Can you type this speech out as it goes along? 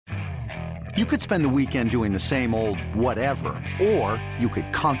You could spend the weekend doing the same old whatever, or you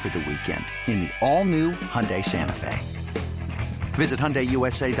could conquer the weekend in the all-new Hyundai Santa Fe. Visit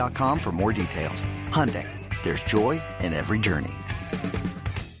HyundaiUSA.com for more details. Hyundai, there's joy in every journey.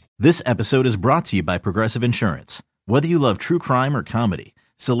 This episode is brought to you by Progressive Insurance. Whether you love true crime or comedy,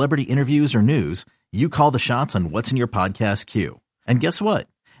 celebrity interviews or news, you call the shots on what's in your podcast queue. And guess what?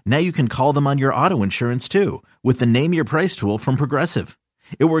 Now you can call them on your auto insurance too with the Name Your Price tool from Progressive.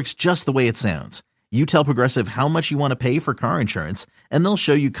 It works just the way it sounds. You tell Progressive how much you want to pay for car insurance, and they'll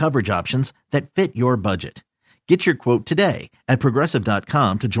show you coverage options that fit your budget. Get your quote today at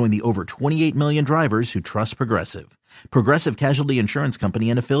Progressive.com to join the over 28 million drivers who trust Progressive. Progressive Casualty Insurance Company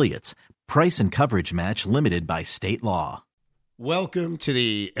and Affiliates. Price and coverage match limited by state law. Welcome to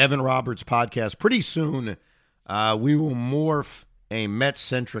the Evan Roberts podcast. Pretty soon, we will morph a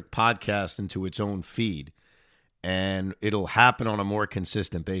Mets-centric podcast into its own feed, and it'll happen on a more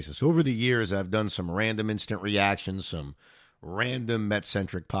consistent basis. Over the years, I've done some random instant reactions, some random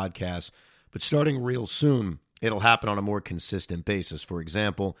Mets-centric podcasts, but starting real soon, it'll happen on a more consistent basis. For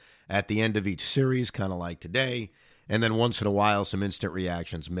example, at the end of each series, kind of like today, and then once in a while, some instant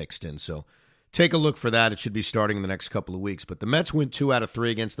reactions mixed in. So take a look for that. It should be starting in the next couple of weeks. But the Mets win 2 out of 3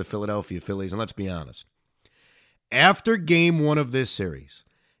 against the Philadelphia Phillies, and let's be honest. After game 1 of this series,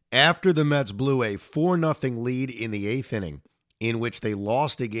 after the Mets blew a 4-0 lead in the 8th inning, in which they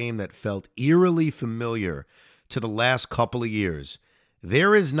lost a game that felt eerily familiar to the last couple of years,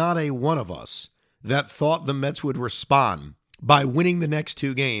 there is not a one of us that thought the Mets would respond by winning the next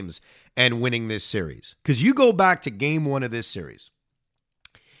 2 games and winning this series. Because you go back to game 1 of this series,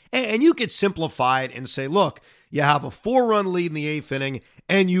 and you could simplify it and say, look, you have a 4-run lead in the 8th inning,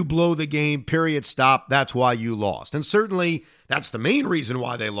 and you blow the game, period, stop. That's why you lost. And certainly, that's the main reason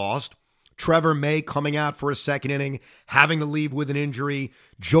why they lost. Trevor May coming out for a second inning, having to leave with an injury.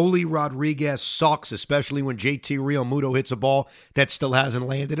 Joely Rodriguez sucks, especially when JT Realmuto hits a ball that still hasn't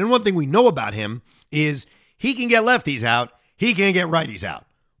landed. And one thing we know about him is he can get lefties out, he can't get righties out.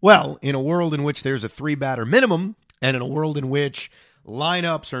 Well, in a world in which there's a 3-batter minimum, and in a world in which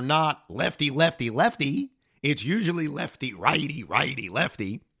lineups are not lefty, lefty, lefty, it's usually lefty, righty, righty,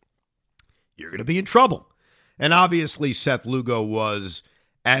 lefty, you're going to be in trouble. And obviously Seth Lugo was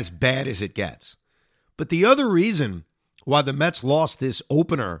as bad as it gets. But the other reason why the Mets lost this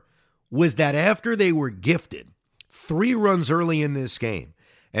opener was that after they were gifted 3 runs early in this game,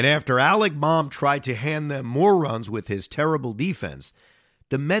 and after Alec Bohm tried to hand them more runs with his terrible defense,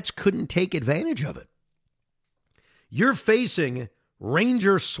 the Mets couldn't take advantage of it. You're facing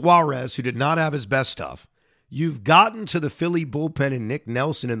Ranger Suarez, who did not have his best stuff. You've gotten to the Philly bullpen and Nick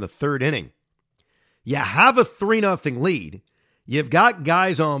Nelson in the 3rd inning. You have a 3-0 lead. You've got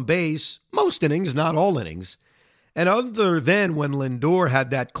guys on base, most innings, not all innings. And other than when Lindor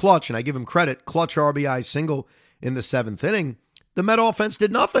had that clutch, and I give him credit, clutch RBI single in the 7th inning, the Met offense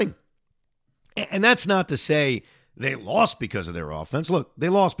did nothing. And that's not to say they lost because of their offense. Look, they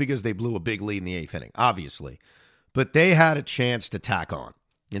lost because they blew a big lead in the 8th inning, obviously. But they had a chance to tack on.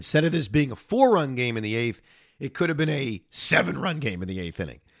 Instead of this being a 4-run game in the 8th, it could have been a 7-run game in the 8th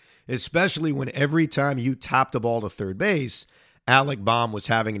inning, especially when every time you tapped the ball to third base, Alec Bohm was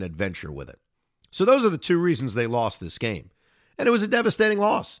having an adventure with it. So those are the 2 reasons they lost this game. And it was a devastating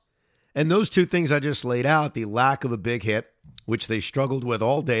loss. And those 2 things I just laid out, the lack of a big hit, which they struggled with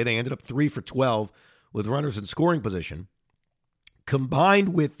all day. They ended up 3 for 12 with runners in scoring position,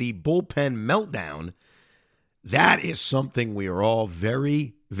 combined with the bullpen meltdown. That is something we are all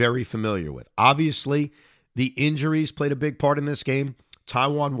very, very familiar with. Obviously, the injuries played a big part in this game.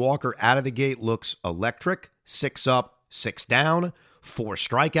 Taijuan Walker out of the gate looks electric. 6 up, 6 down, 4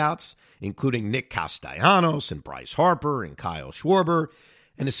 strikeouts, including Nick Castellanos and Bryce Harper and Kyle Schwarber.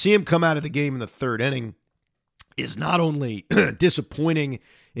 And to see him come out of the game in the 3rd inning is not only disappointing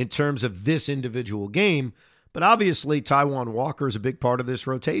in terms of this individual game, but obviously Taijuan Walker is a big part of this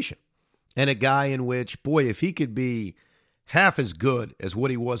rotation. And a guy in which, boy, if he could be half as good as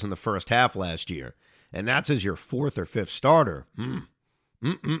what he was in the first half last year, and that's as your 4th or 5th starter,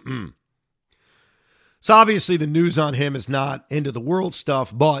 So obviously the news on him is not end of the world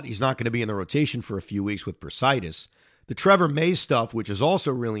stuff, but he's not going to be in the rotation for a few weeks with bursitis. The Trevor May stuff, which is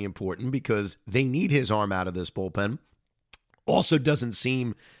also really important because they need his arm out of this bullpen, also doesn't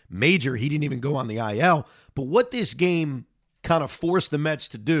seem major. He didn't even go on the IL. But what this game kind of forced the Mets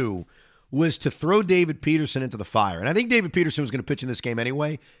to do was to throw David Peterson into the fire. And I think David Peterson was going to pitch in this game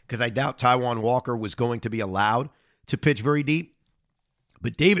anyway, because I doubt Taijuan Walker was going to be allowed to pitch very deep.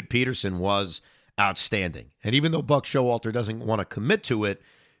 But David Peterson was outstanding. And even though Buck Showalter doesn't want to commit to it,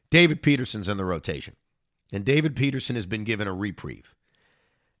 David Peterson's in the rotation. And David Peterson has been given a reprieve.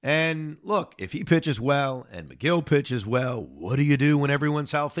 And look, if he pitches well and Megill pitches well, what do you do when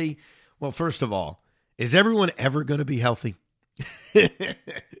everyone's healthy? Well, first of all, is everyone ever going to be healthy?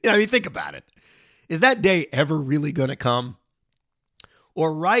 Think about it. Is that day ever really going to come?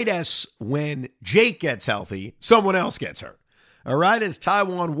 Or right as when Jake gets healthy, someone else gets hurt. Or right as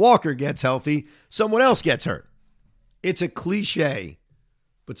Taijuan Walker gets healthy, someone else gets hurt. It's a cliche,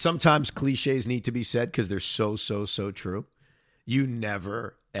 but sometimes cliches need to be said because they're so true. You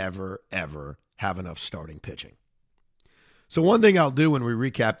never, ever, ever have enough starting pitching. So one thing I'll do when we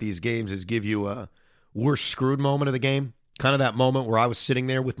recap these games is give you a we're screwed moment of the game. Kind of that moment where I was sitting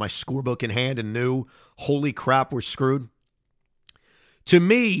there with my scorebook in hand and knew, holy crap, we're screwed. To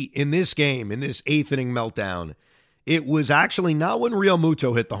me, in this game, in this 8th inning meltdown, it was actually not when Real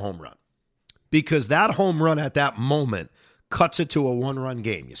Muto hit the home run. Because that home run at that moment cuts it to a 1-run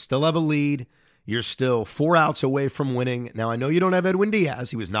game. You still have a lead. You're still 4 outs away from winning. Now, I know you don't have Edwin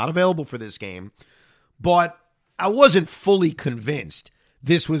Diaz. He was not available for this game. But I wasn't fully convinced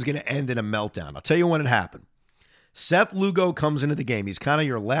this was going to end in a meltdown. I'll tell you when it happened. Seth Lugo comes into the game. He's kind of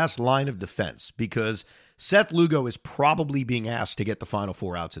your last line of defense because Seth Lugo is probably being asked to get the final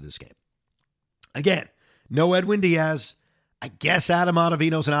 4 outs of this game. Again, no Edwin Diaz. I guess Adam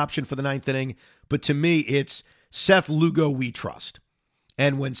Ottavino's an option for the 9th inning. But to me, it's Seth Lugo we trust.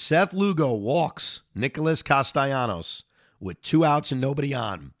 And when Seth Lugo walks Nicholas Castellanos with 2 outs and nobody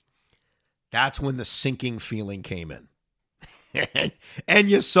on, that's when the sinking feeling came in. And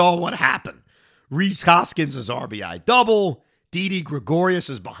you saw what happened. Rhys Hoskins is RBI double. Didi Gregorius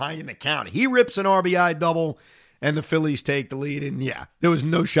is behind in the count. He rips an RBI double, and the Phillies take the lead. And yeah, there was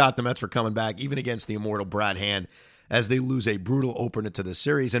no shot the Mets were coming back, even against the immortal Brad Hand, as they lose a brutal opener to the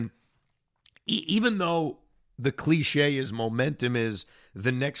series. And even though the cliche is momentum is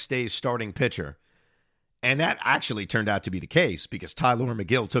the next day's starting pitcher, and that actually turned out to be the case because Tylor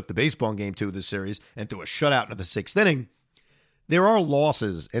Megill took the baseball game 2 of the series and threw a shutout into the 6th inning. There are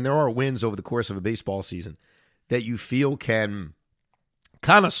losses and there are wins over the course of a baseball season that you feel can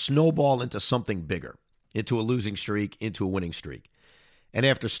kind of snowball into something bigger, into a losing streak, into a winning streak. And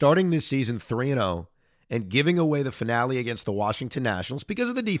after starting this season 3-0 and giving away the finale against the Washington Nationals because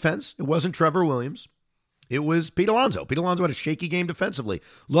of the defense, it wasn't Trevor Williams. It was Pete Alonso. Pete Alonso had a shaky game defensively.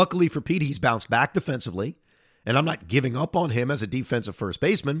 Luckily for Pete, he's bounced back defensively. And I'm not giving up on him as a defensive first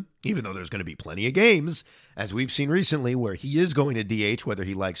baseman, even though there's going to be plenty of games, as we've seen recently, where he is going to DH, whether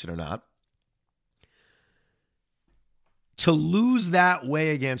he likes it or not. To lose that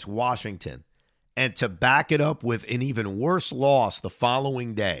way against Washington and to back it up with an even worse loss the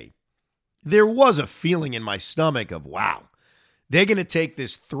following day, there was a feeling in my stomach of, wow, they're going to take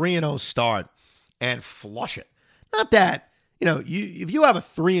this 3-0 start and flush it. Not that, if you have a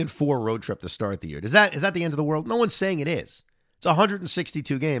 3-4 road trip to start the year, is that the end of the world? No one's saying it is. It's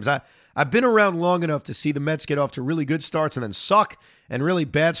 162 games. I've been around long enough to see the Mets get off to really good starts and then suck, and really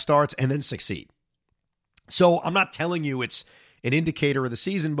bad starts and then succeed. So I'm not telling you it's an indicator of the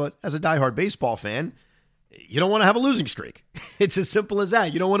season, but as a diehard baseball fan, you don't want to have a losing streak. It's as simple as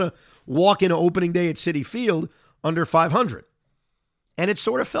that. You don't want to walk into opening day at Citi Field under 500. And it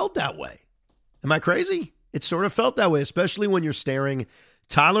sort of felt that way. Am I crazy? It sort of felt that way, especially when you're staring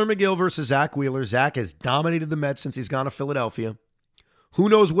Tylor Megill versus Zach Wheeler. Zach has dominated the Mets since he's gone to Philadelphia. Who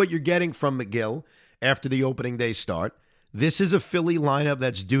knows what you're getting from Megill after the opening day start? This is a Philly lineup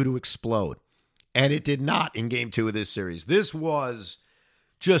that's due to explode. And it did not in Game 2 of this series. This was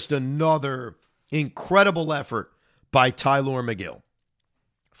just another incredible effort by Tylor Megill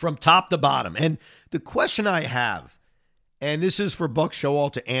from top to bottom. And the question I have, and this is for Buck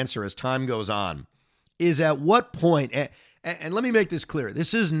Showalter to answer as time goes on, is at what point, and let me make this clear,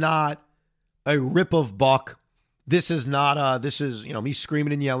 this is not a rip of Buck. This is not, me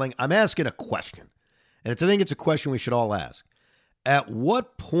screaming and yelling. I'm asking a question. And I think it's a question we should all ask. At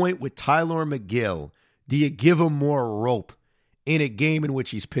what point with Tylor Megill do you give him more rope in a game in which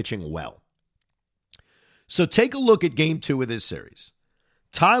he's pitching well? So take a look at Game 2 of this series.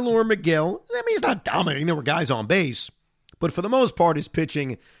 Tylor Megill, he's not dominating. There were guys on base. But for the most part, he's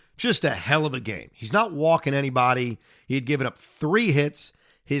pitching just a hell of a game. He's not walking anybody. He had given up 3 hits.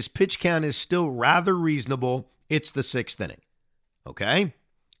 His pitch count is still rather reasonable. It's the 6th inning. Okay?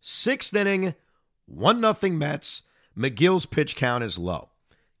 6th inning, 1-0 Mets. Megill's pitch count is low.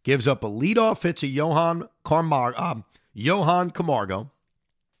 Gives up a leadoff hit to Johan Camargo.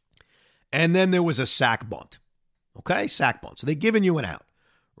 And then there was a sac bunt. Okay? Sac bunt. So they've given you an out.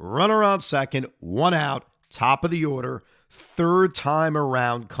 Runner on second, 1 out, top of the order, 3rd time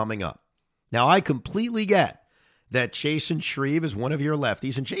around coming up. Now, I completely get that Chasen Shreve is one of your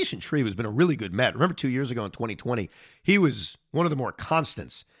lefties, and Chasen Shreve has been a really good Met. Remember 2 years ago in 2020, he was one of the more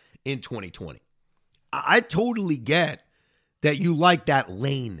constants in 2020. I totally get that you like that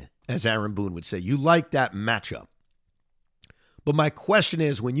lane, as Aaron Boone would say. You like that matchup. But my question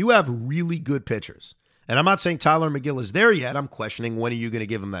is, when you have really good pitchers, and I'm not saying Tyler McGill is there yet, I'm questioning when are you going to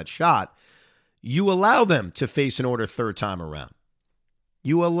give him that shot, you allow them to face an order third time around.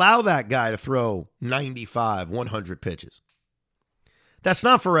 You allow that guy to throw 95, 100 pitches. That's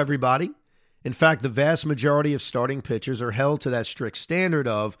not for everybody. In fact, the vast majority of starting pitchers are held to that strict standard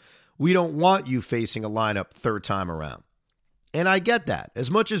of, we don't want you facing a lineup third time around. And I get that.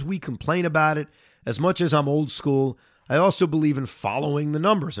 As much as we complain about it, as much as I'm old school, I also believe in following the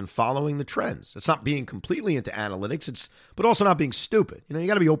numbers and following the trends. It's not being completely into analytics, but also not being stupid. You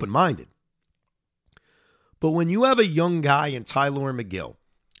got to be open-minded. But when you have a young guy in Tyler McGill,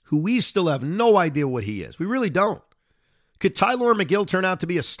 who we still have no idea what he is, we really don't. Could Tyler McGill turn out to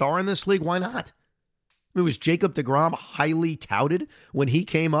be a star in this league? Why not? Was Jacob deGrom highly touted when he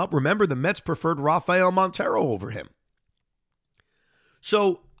came up? Remember, the Mets preferred Rafael Montero over him.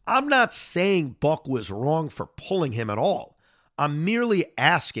 So I'm not saying Buck was wrong for pulling him at all. I'm merely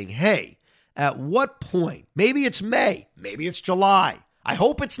asking, hey, at what point, maybe it's May, maybe it's July. I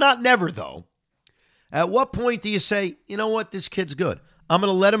hope it's not never, though. At what point do you say, you know what, this kid's good. I'm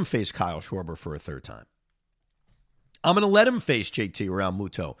going to let him face Kyle Schwarber for a third time. I'm going to let him face JT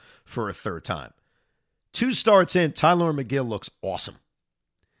Realmuto for a third time. 2 starts in, Tyler McGill looks awesome.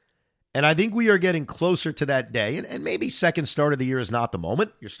 And I think we are getting closer to that day. And maybe second start of the year is not the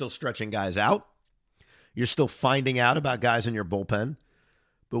moment. You're still stretching guys out. You're still finding out about guys in your bullpen.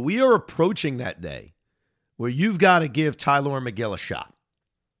 But we are approaching that day where you've got to give Tyler McGill a shot.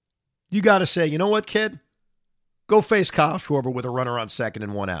 You got to say, you know what, kid? Go face Kyle Schwarber with a runner on second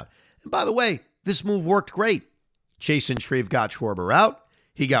and 1 out. And by the way, this move worked great. Chasen Shreve got Schwarber out.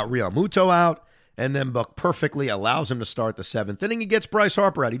 He got Realmuto out. And then Buck perfectly allows him to start the 7th inning. He gets Bryce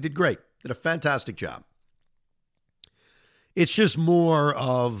Harper out. He did great. Did a fantastic job. It's just more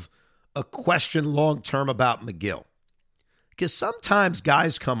of a question long-term about McGill. Because sometimes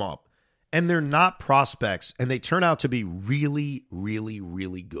guys come up and they're not prospects and they turn out to be really, really,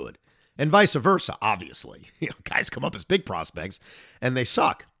 really good. And vice versa, obviously. Guys come up as big prospects and they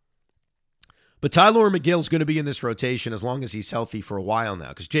suck. But Tyler McGill's going to be in this rotation as long as he's healthy for a while now,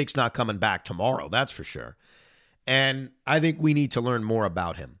 because Jake's not coming back tomorrow, that's for sure. And I think we need to learn more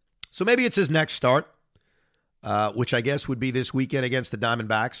about him. So maybe it's his next start, which I guess would be this weekend against the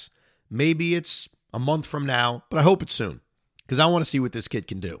Diamondbacks. Maybe it's a month from now, but I hope it's soon, because I want to see what this kid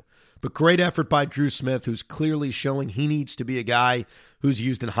can do. But great effort by Drew Smith, who's clearly showing he needs to be a guy who's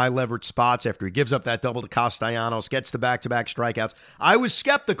used in high-leverage spots after he gives up that double to Castellanos, gets the back-to-back strikeouts. I was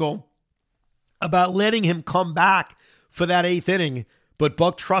skeptical about letting him come back for that 8th inning, but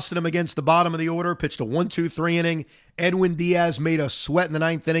Buck trusted him against the bottom of the order, pitched a 1-2-3 inning. Edwin Diaz made us sweat in the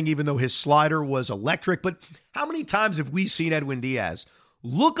 9th inning, even though his slider was electric. But how many times have we seen Edwin Diaz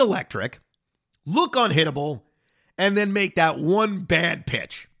look electric, look unhittable, and then make that one bad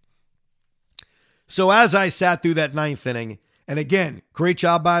pitch? So as I sat through that 9th inning, and again, great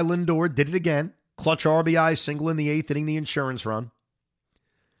job by Lindor, did it again. Clutch RBI single in the 8th inning, the insurance run.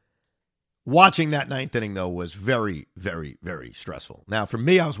 Watching that 9th inning, though, was very, very, very stressful. Now, for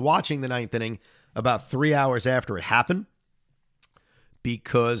me, I was watching the 9th inning about 3 hours after it happened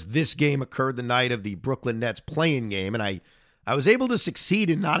because this game occurred the night of the Brooklyn Nets play-in game, and I was able to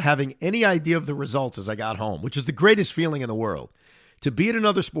succeed in not having any idea of the results as I got home, which is the greatest feeling in the world. To be at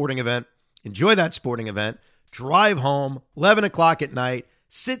another sporting event, enjoy that sporting event, drive home, 11 o'clock at night,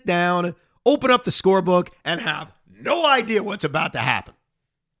 sit down, open up the scorebook, and have no idea what's about to happen.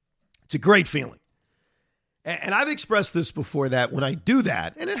 It's a great feeling. And I've expressed this before that when I do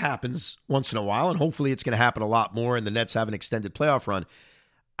that, and it happens once in a while, and hopefully it's going to happen a lot more and the Nets have an extended playoff run,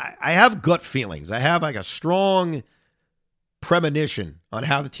 I have gut feelings. I have like a strong premonition on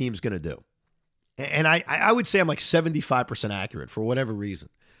how the team's going to do. And I would say I'm like 75% accurate for whatever reason.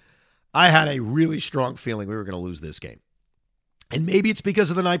 I had a really strong feeling we were going to lose this game. And maybe it's because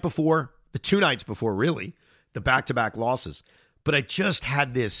of the night before, the 2 nights before, really, the back-to-back losses. But I just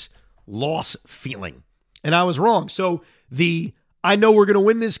had this loss feeling. And I was wrong. So the I know we're going to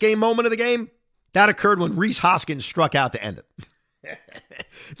win this game moment of the game, that occurred when Rhys Hoskins struck out to end it.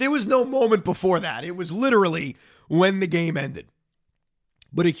 There was no moment before that. It was literally when the game ended.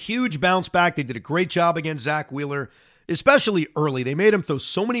 But a huge bounce back. They did a great job against Zach Wheeler, especially early. They made him throw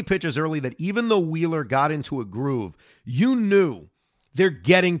so many pitches early that even though Wheeler got into a groove, you knew they're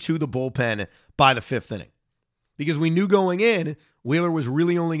getting to the bullpen by the 5th inning. Because we knew going in, Wheeler was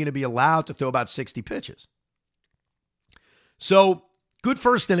really only going to be allowed to throw about 60 pitches. So, good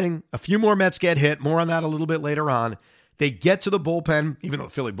first inning. A few more Mets get hit. More on that a little bit later on. They get to the bullpen, even though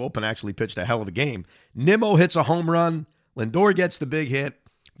the Philly bullpen actually pitched a hell of a game. Nimmo hits a home run. Lindor gets the big hit.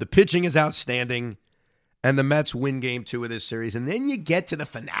 The pitching is outstanding. And the Mets win game 2 of this series. And then you get to the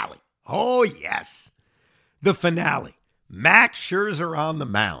finale. Oh, yes. The finale. Max Scherzer on the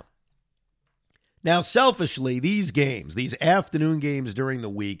mound. Now, selfishly, these games, these afternoon games during the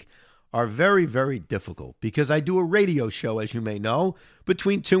week, are very, very difficult because I do a radio show, as you may know,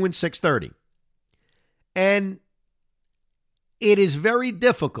 between 2 and 6:30. And it is very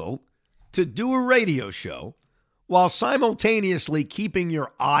difficult to do a radio show while simultaneously keeping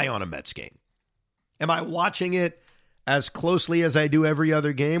your eye on a Mets game. Am I watching it as closely as I do every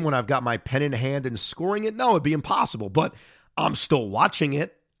other game when I've got my pen in hand and scoring it? No, it'd be impossible, but I'm still watching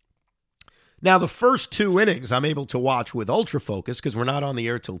it. Now, the first 2 innings I'm able to watch with ultra focus because we're not on the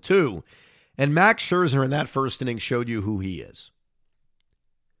air till 2, and Max Scherzer in that first inning showed you who he is.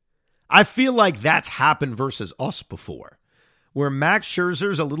 I feel like that's happened versus us before, where Max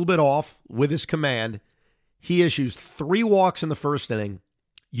Scherzer's a little bit off with his command. He issues 3 walks in the first inning.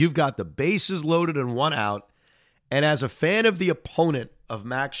 You've got the bases loaded and 1 out. And as a fan of the opponent of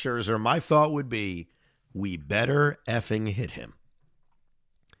Max Scherzer, my thought would be, we better effing hit him.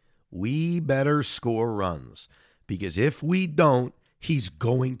 We better score runs. Because if we don't, he's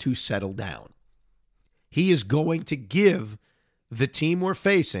going to settle down. He is going to give the team we're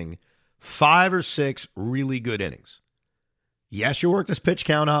facing 5 or 6 really good innings. Yes, you work this pitch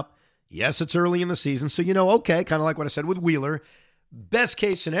count up. Yes, it's early in the season. So, okay, kind of like what I said with Wheeler. Best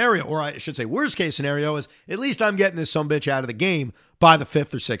case scenario, or I should say worst case scenario, is at least I'm getting this sumbitch out of the game by the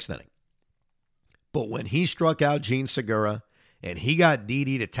 5th or 6th inning. But when he struck out Gene Segura and he got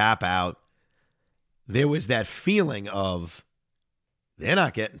Didi to tap out, there was that feeling of they're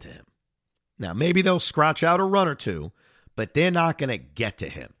not getting to him. Now, maybe they'll scratch out a run or 2, but they're not going to get to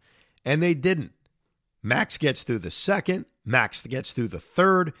him. And they didn't. Max gets through the 2nd. Max gets through the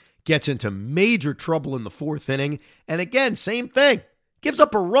 3rd. Gets into major trouble in the 4th inning. And again, same thing. Gives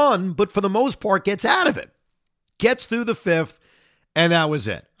up a run, but for the most part gets out of it. Gets through the 5th, and that was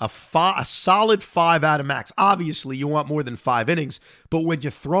it. A solid 5 out of Max. Obviously, you want more than 5 innings, but when you're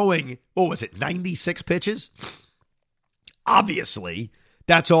throwing, 96 pitches? Obviously,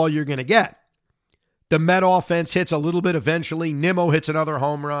 that's all you're going to get. The Met offense hits a little bit eventually. Nimmo hits another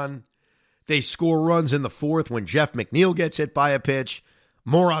home run. They score runs in the 4th when Jeff McNeil gets hit by a pitch.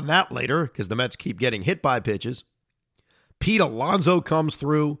 More on that later because the Mets keep getting hit by pitches. Pete Alonso comes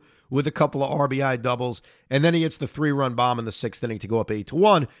through with a couple of RBI doubles, and then he hits the 3-run bomb in the 6th inning to go up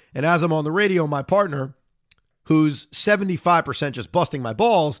 8-1. And as I'm on the radio, my partner, who's 75% just busting my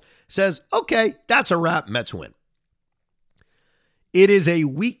balls, says, okay, that's a wrap, Mets win. It is a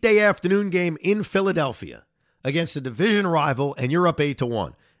weekday afternoon game in Philadelphia against a division rival, and you're up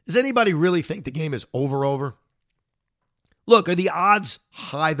 8-1. Does anybody really think the game is over? Look, are the odds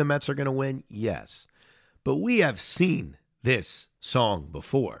high the Mets are going to win? Yes. But we have seen this song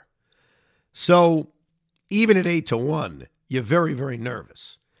before. So even at 8-1, you're very, very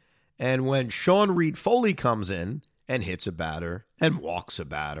nervous. And when Sean Reed-Foley comes in and hits a batter and walks a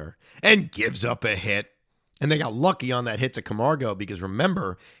batter and gives up a hit, and they got lucky on that hit to Camargo because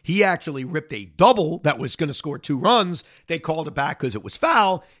remember, he actually ripped a double that was going to score 2 runs. They called it back because it was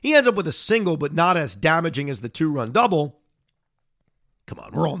foul. He ends up with a single, but not as damaging as the 2-run double. Come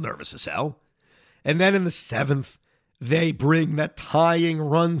on, we're all nervous as hell. And then in the 7th, they bring the tying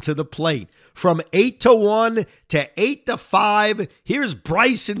run to the plate. From 8-1 to 8-5, here's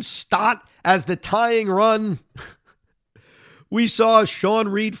Bryson Stott as the tying run. We saw Sean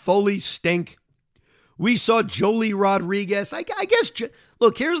Reed-Foley stink. We saw Joely Rodriguez. I guess,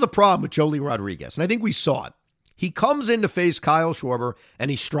 look, here's the problem with Joely Rodriguez, and I think we saw it. He comes in to face Kyle Schwarber,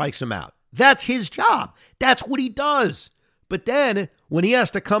 and he strikes him out. That's his job. That's what he does. But then, when he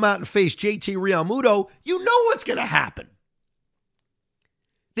has to come out and face JT Realmuto, you know what's going to happen.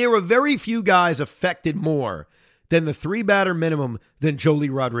 There are very few guys affected more than the 3-batter minimum than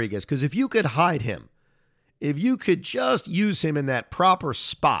Joely Rodriguez. Because if you could hide him, if you could just use him in that proper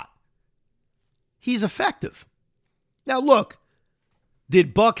spot, he's effective. Now, look,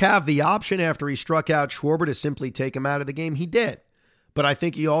 did Buck have the option after he struck out Schwarber to simply take him out of the game? He did. But I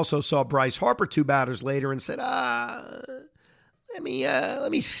think he also saw Bryce Harper 2 batters later and said, let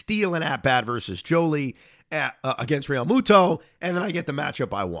me steal an at-bat versus Joely against Realmuto, and then I get the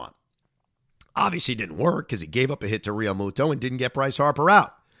matchup I want. Obviously, it didn't work because he gave up a hit to Realmuto and didn't get Bryce Harper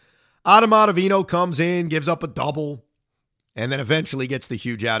out. Adam Ottavino comes in, gives up a double, and then eventually gets the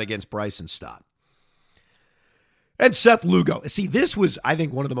huge out against Bryson Stott. And Seth Lugo. See, this was, I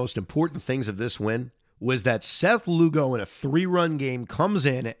think, one of the most important things of this win was that Seth Lugo in a 3-run game comes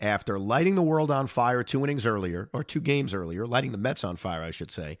in after lighting the world on fire 2 games earlier, lighting the Mets on fire, I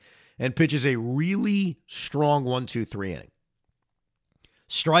should say, and pitches a really strong 1-2-3 inning.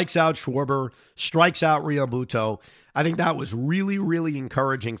 Strikes out Schwarber, strikes out Realmuto. I think that was really, really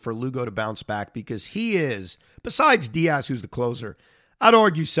encouraging for Lugo to bounce back because he is, besides Diaz, who's the closer, I'd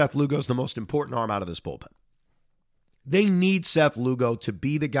argue Seth Lugo's the most important arm out of this bullpen. They need Seth Lugo to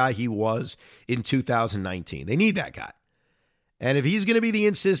be the guy he was in 2019. They need that guy. And if he's going to be the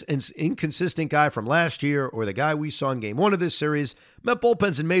inconsistent guy from last year or the guy we saw in Game 1 of this series, Met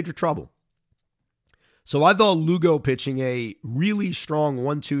bullpen's in major trouble. So I thought Lugo pitching a really strong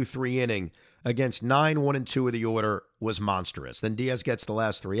 1-2-3 inning against 9-1-2 of the order was monstrous. Then Diaz gets the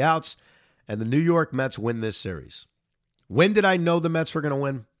last 3 outs, and the New York Mets win this series. When did I know the Mets were going to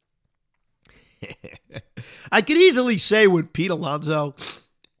win? I could easily say when Pete Alonso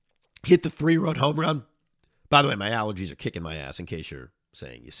hit the 3-run home run. By the way, my allergies are kicking my ass in case you're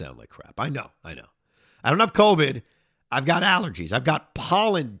saying you sound like crap. I know. I don't have COVID. I've got allergies. I've got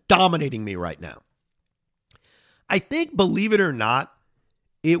pollen dominating me right now. I think, believe it or not,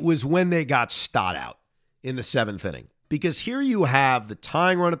 it was when they got Stott out in the 7th inning. Because here you have the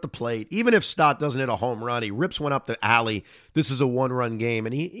tying run at the plate. Even if Stott doesn't hit a home run, he rips one up the alley. This is a 1-run game,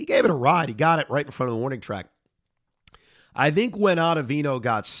 and he gave it a ride. He got it right in front of the warning track. I think when Ottavino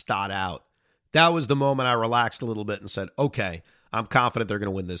got Stott out, that was the moment I relaxed a little bit and said, okay, I'm confident they're going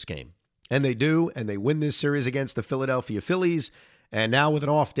to win this game. And they do, and they win this series against the Philadelphia Phillies. And now with an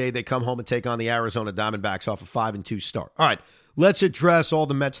off day, they come home and take on the Arizona Diamondbacks off a 5-2 start. All right, let's address all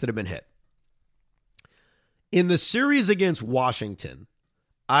the Mets that have been hit. In the series against Washington,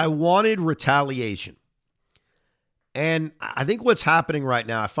 I wanted retaliation. And I think what's happening right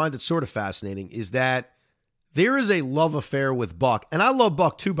now, I find it sort of fascinating, is that there is a love affair with Buck. And I love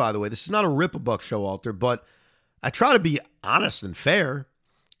Buck too, by the way. This is not a rip of Buck Showalter, but I try to be honest and fair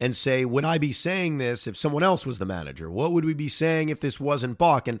and say, would I be saying this if someone else was the manager? What would we be saying if this wasn't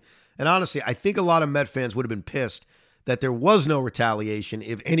Buck? And honestly, I think a lot of Met fans would have been pissed that there was no retaliation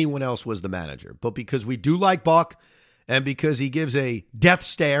if anyone else was the manager. But because we do like Buck, and because he gives a death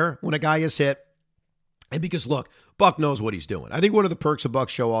stare when a guy is hit, and because, look, Buck knows what he's doing. I think one of the perks of Buck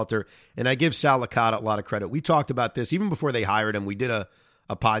Showalter, and I give Sal Licata a lot of credit. We talked about this even before they hired him. We did a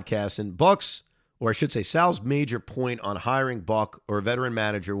podcast, and Buck's, or I should say Sal's major point on hiring Buck or a veteran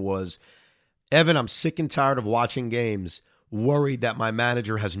manager was, Evan, I'm sick and tired of watching games worried that my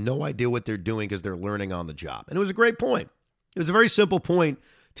manager has no idea what they're doing because they're learning on the job. And it was a great point. It was a very simple point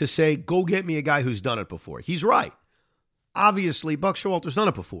to say, go get me a guy who's done it before. He's right. Obviously, Buck Showalter's done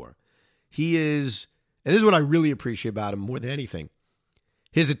it before. He is, and this is what I really appreciate about him more than anything,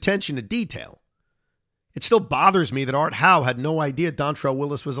 his attention to detail. It still bothers me that Art Howe had no idea Dontrelle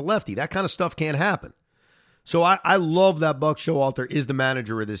Willis was a lefty. That kind of stuff can't happen. So I love that Buck Showalter is the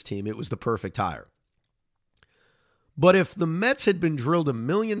manager of this team. It was the perfect hire. But if the Mets had been drilled a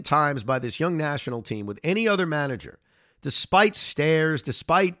million times by this young national team with any other manager, despite stares,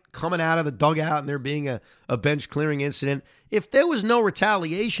 despite coming out of the dugout and there being a bench clearing incident, if there was no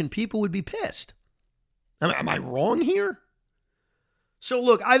retaliation, people would be pissed. Am I wrong here? So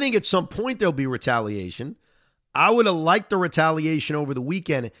look, I think at some point there'll be retaliation. I would have liked the retaliation over the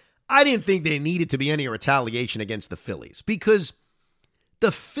weekend. I didn't think there needed to be any retaliation against the Phillies because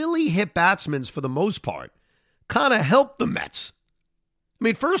the Philly hit batsmen, for the most part, kind of helped the Mets. I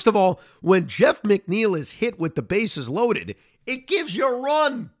mean, first of all, when Jeff McNeil is hit with the bases loaded, it gives you a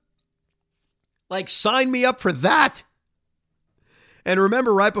run. Like, sign me up for that. And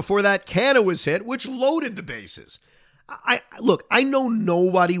remember, right before that, Canha was hit, which loaded the bases. Look, I know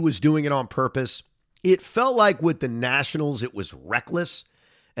nobody was doing it on purpose. It felt like with the Nationals, it was reckless,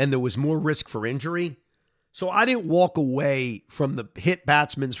 and there was more risk for injury. So I didn't walk away from the hit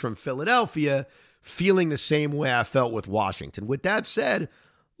batsmen from Philadelphia feeling the same way I felt with Washington. With that said,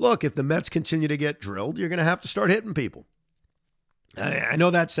 look, if the Mets continue to get drilled, you're going to have to start hitting people. I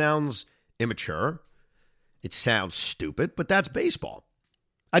know that sounds immature. It sounds stupid, but that's baseball.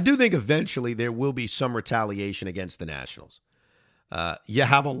 I do think eventually there will be some retaliation against the Nationals. You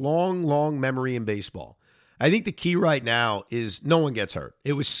have a long, long memory in baseball. I think the key right now is no one gets hurt.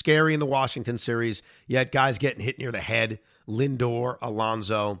 It was scary in the Washington series. You had guys getting hit near the head, Lindor,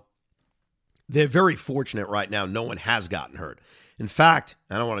 Alonso. They're very fortunate right now. No one has gotten hurt. In fact,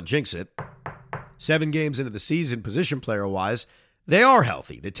 I don't want to jinx it, 7 games into the season, position player-wise, they are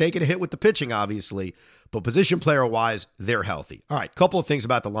healthy. They're taking a hit with the pitching, obviously, but position player-wise, they're healthy. All right, couple of things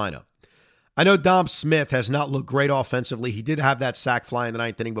about the lineup. I know Dom Smith has not looked great offensively. He did have that sac fly in the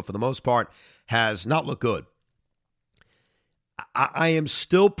 9th inning, but for the most part, has not looked good. I am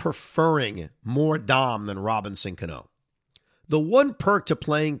still preferring more Dom than Robinson Cano. The one perk to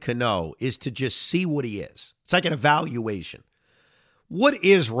playing Cano is to just see what he is. It's like an evaluation. What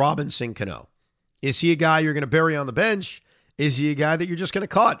is Robinson Cano? Is he a guy you're going to bury on the bench? Is he a guy that you're just going to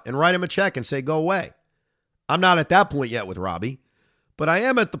cut and write him a check and say, go away? I'm not at that point yet with Robbie, but I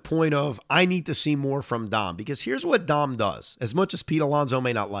am at the point of I need to see more from Dom, because here's what Dom does, as much as Pete Alonso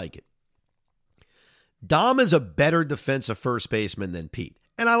may not like it. Dom is a better defensive first baseman than Pete,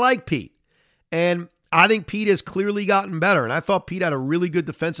 and I like Pete. And I think Pete has clearly gotten better, and I thought Pete had a really good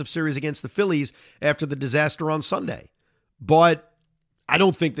defensive series against the Phillies after the disaster on Sunday. But I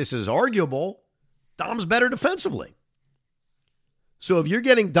don't think this is arguable. Dom's better defensively. So if you're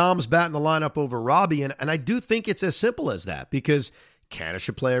getting Dom's bat in the lineup over Robbie, and I do think it's as simple as that, because Canna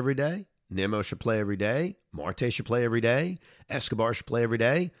should play every day, Nimmo should play every day, Marte should play every day, Escobar should play every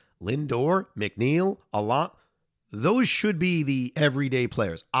day, Lindor, McNeil, Alon, those should be the everyday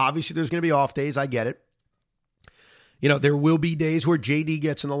players. Obviously, there's going to be off days. I get it. You know, there will be days where JD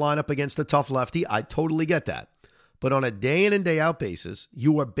gets in the lineup against a tough lefty. I totally get that. But on a day in and day out basis,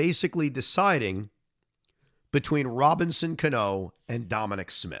 you are basically deciding between Robinson Cano and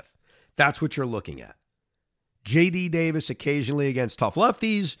Dominic Smith. That's what you're looking at. J.D. Davis occasionally against tough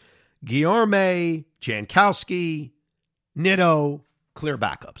lefties, Guillorme, Jankowski, Nitto, clear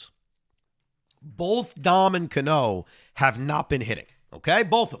backups. Both Dom and Cano have not been hitting, okay?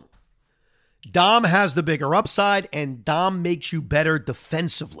 Both of them. Dom has the bigger upside, and Dom makes you better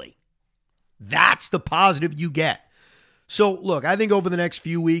defensively. That's the positive you get. So, look, I think over the next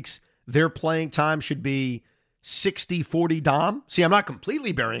few weeks, their playing time should be 60-40 Dom. See, I'm not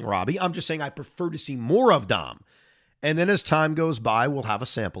completely burying Robbie. I'm just saying I prefer to see more of Dom. And then as time goes by, we'll have a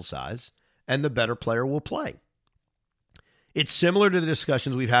sample size, and the better player will play. It's similar to the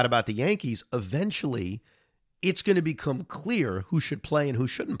discussions we've had about the Yankees. Eventually, it's going to become clear who should play and who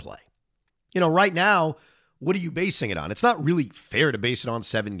shouldn't play. You know, right now, what are you basing it on? It's not really fair to base it on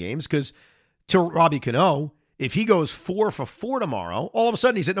 7 games, because to Robbie Cano, if he goes 4 for 4 tomorrow, all of a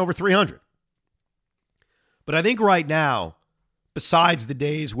sudden he's hitting over 300. But I think right now, besides the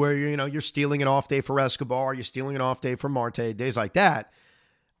days where you're stealing an off day for Escobar, you're stealing an off day for Marte, days like that,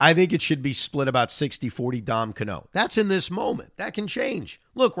 I think it should be split about 60-40 Dom Cano. That's in this moment. That can change.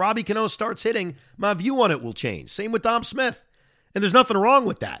 Look, Robbie Cano starts hitting, my view on it will change. Same with Dom Smith. And there's nothing wrong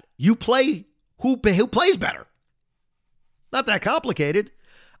with that. You play who plays better. Not that complicated.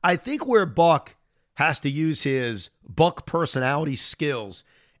 I think where Buck has to use his Buck personality skills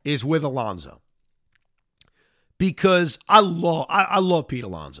is with Alonso. Because I love Pete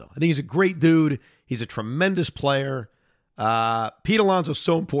Alonso. I think he's a great dude. He's a tremendous player. Pete Alonso is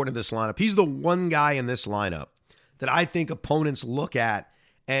so important in this lineup. He's the one guy in this lineup that I think opponents look at,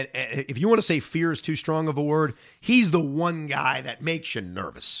 and if you want to say fear is too strong of a word, he's the one guy that makes you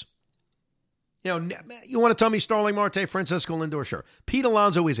nervous. You know, you want to tell me Starling Marte, Francisco Lindor? Sure. Pete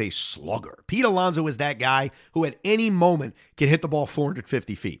Alonso is a slugger. Pete Alonso is that guy who at any moment can hit the ball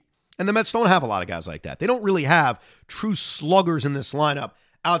 450 feet. And the Mets don't have a lot of guys like that. They don't really have true sluggers in this lineup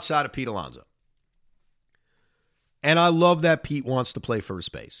outside of Pete Alonso. And I love that Pete wants to play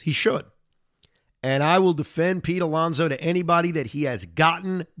first base. He should. And I will defend Pete Alonso to anybody that he has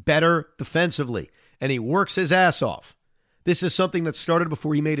gotten better defensively. And he works his ass off. This is something that started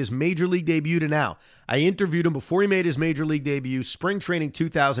before he made his major league debut to now. I interviewed him before he made his major league debut, spring training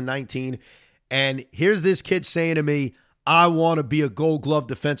 2019. And here's this kid saying to me, I want to be a Gold Glove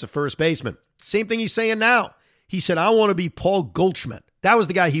defensive first baseman. Same thing he's saying now. He said, I want to be Paul Goldschmidt. That was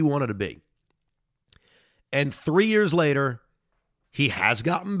the guy he wanted to be. And 3 years later, he has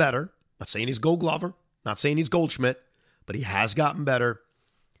gotten better. Not saying he's Gold Glover, not saying he's Goldschmidt, but he has gotten better.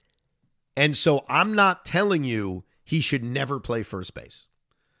 And so I'm not telling you he should never play first base.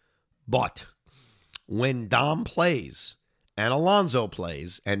 But when Dom plays and Alonso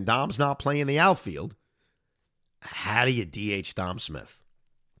plays and Dom's not playing the outfield, how do you DH Dom Smith?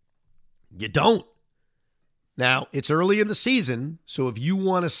 You don't. Now, it's early in the season, so if you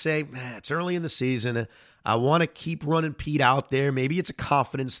want to say, it's early in the season, I want to keep running Pete out there, maybe it's a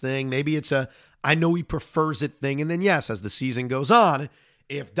confidence thing, maybe it's a I know he prefers it thing, and then yes, as the season goes on,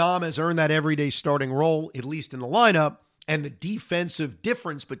 if Dom has earned that everyday starting role, at least in the lineup, and the defensive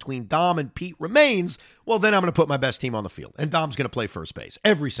difference between Dom and Pete remains, well, then I'm going to put my best team on the field, and Dom's going to play first base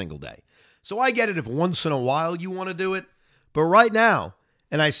every single day. So I get it if once in a while you want to do it, but right now,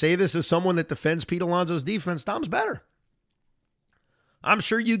 and I say this as someone that defends Pete Alonso's defense, Dom's better. I'm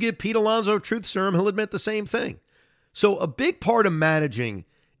sure you give Pete Alonso truth serum, he'll admit the same thing. So a big part of managing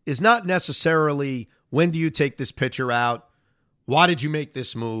is not necessarily when do you take this pitcher out, why did you make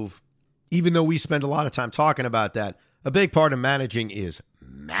this move, even though we spend a lot of time talking about that. A big part of managing is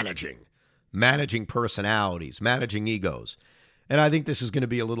managing personalities, managing egos. And I think this is going to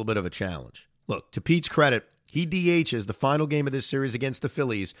be a little bit of a challenge. Look, to Pete's credit, he DHs the final game of this series against the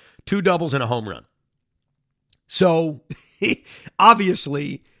Phillies, 2 doubles and a home run. So,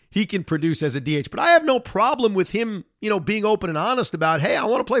 obviously, he can produce as a DH. But I have no problem with him, being open and honest about, hey, I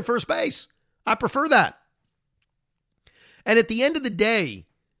want to play first base. I prefer that. And at the end of the day,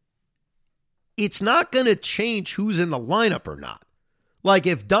 it's not going to change who's in the lineup or not. Like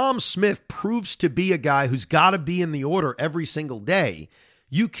if Dom Smith proves to be a guy who's got to be in the order every single day,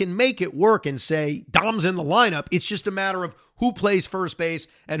 you can make it work and say Dom's in the lineup. It's just a matter of who plays first base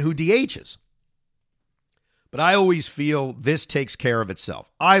and who DHs. But I always feel this takes care of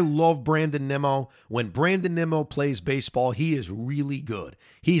itself. I love Brandon Nimmo. When Brandon Nimmo plays baseball, he is really good.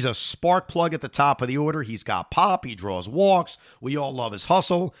 He's a spark plug at the top of the order. He's got pop. He draws walks. We all love his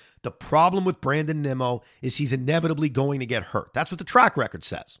hustle. The problem with Brandon Nimmo is he's inevitably going to get hurt. That's what the track record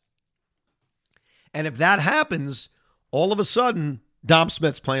says. And if that happens, all of a sudden, Dom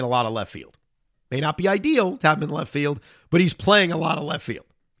Smith's playing a lot of left field. May not be ideal to have him in left field, but he's playing a lot of left field.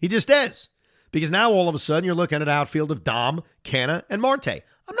 He just is. Because now all of a sudden you're looking at an outfield of Dom, Canna, and Marte.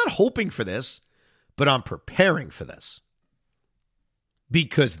 I'm not hoping for this, but I'm preparing for this.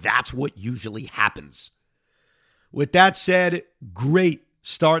 Because that's what usually happens. With that said, great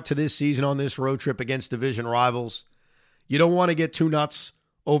start to this season on this road trip against division rivals. You don't want to get too nuts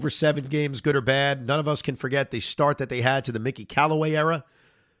over 7 games, good or bad. None of us can forget the start that they had to the Mickey Callaway era.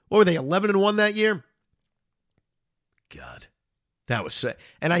 What were they, 11-1 that year? God. That was sick.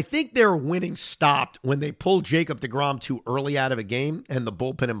 And I think their winning stopped when they pulled Jacob deGrom too early out of a game and the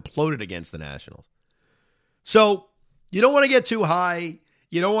bullpen imploded against the Nationals. So you don't want to get too high.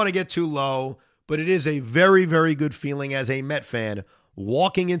 You don't want to get too low. But it is a very, very good feeling as a Met fan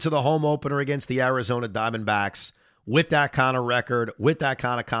walking into the home opener against the Arizona Diamondbacks with that kind of record, with that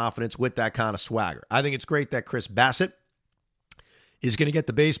kind of confidence, with that kind of swagger. I think it's great that Chris Bassitt is going to get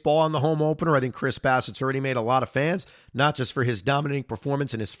the baseball on the home opener. I think Chris Bassett's already made a lot of fans, not just for his dominating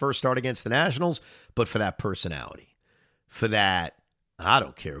performance in his first start against the Nationals, but for that personality. For that, I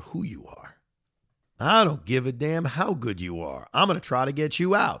don't care who you are. I don't give a damn how good you are. I'm going to try to get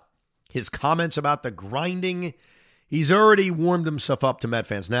you out. His comments about the grinding, he's already warmed himself up to Met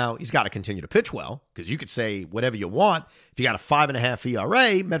fans. Now, he's got to continue to pitch well, because you could say whatever you want. If you got a 5.5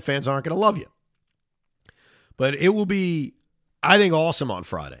 ERA, Met fans aren't going to love you. But it will be, I think, awesome on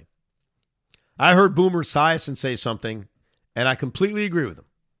Friday. I heard Boomer Esiason say something, and I completely agree with him.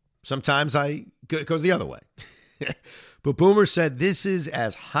 Sometimes it goes the other way. But Boomer said this is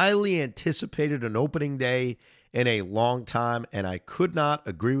as highly anticipated an opening day in a long time, and I could not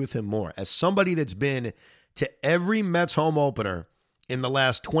agree with him more. As somebody that's been to every Mets home opener in the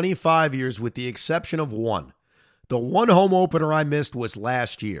last 25 years, with the exception of one. The one home opener I missed was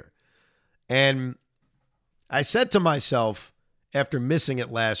last year. And I said to myself, after missing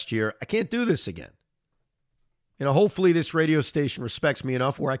it last year, I can't do this again. Hopefully this radio station respects me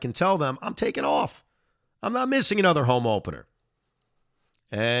enough where I can tell them I'm taking off. I'm not missing another home opener.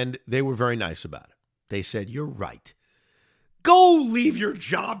 And they were very nice about it. They said, you're right. Go leave your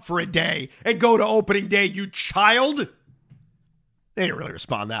job for a day and go to opening day, you child. They didn't really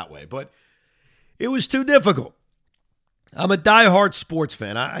respond that way, but it was too difficult. I'm a diehard sports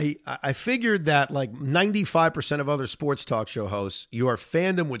fan. I figured that like 95% of other sports talk show hosts, your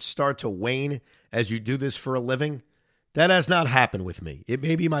fandom would start to wane as you do this for a living. That has not happened with me. It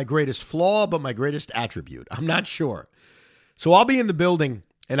may be my greatest flaw, but my greatest attribute. I'm not sure. So I'll be in the building,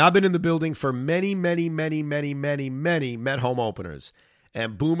 and I've been in the building for many Met home openers.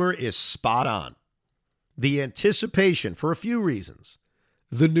 And Boomer is spot on. The anticipation for a few reasons.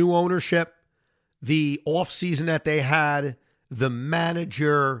 The new ownership, the offseason that they had, the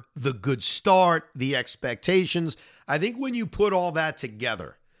manager, the good start, the expectations. I think when you put all that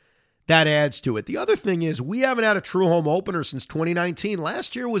together, that adds to it. The other thing is we haven't had a true home opener since 2019.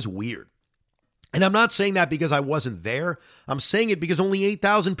 Last year was weird. And I'm not saying that because I wasn't there. I'm saying it because only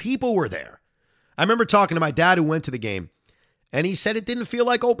 8,000 people were there. I remember talking to my dad who went to the game, and he said it didn't feel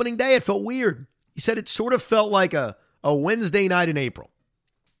like opening day. It felt weird. He said it sort of felt like a Wednesday night in April.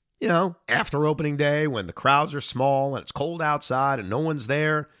 After opening day when the crowds are small and it's cold outside and no one's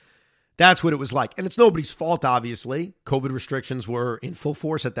there. That's what it was like. And it's nobody's fault, obviously. COVID restrictions were in full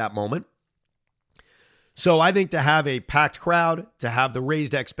force at that moment. So I think to have a packed crowd, to have the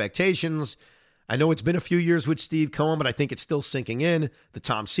raised expectations, I know it's been a few years with Steve Cohen, but I think it's still sinking in. The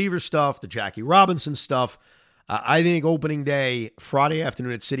Tom Seaver stuff, the Jackie Robinson stuff. I think opening day, Friday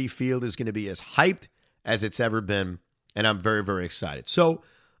afternoon at Citi Field is going to be as hyped as it's ever been. And I'm very, very excited. So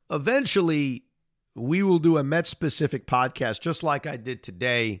eventually, we will do a Mets-specific podcast just like I did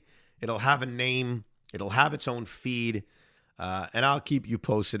today. It'll have a name. It'll have its own feed. And I'll keep you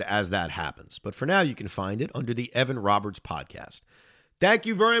posted as that happens. But for now, you can find it under the Evan Roberts Podcast. Thank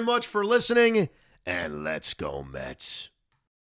you very much for listening, and let's go Mets.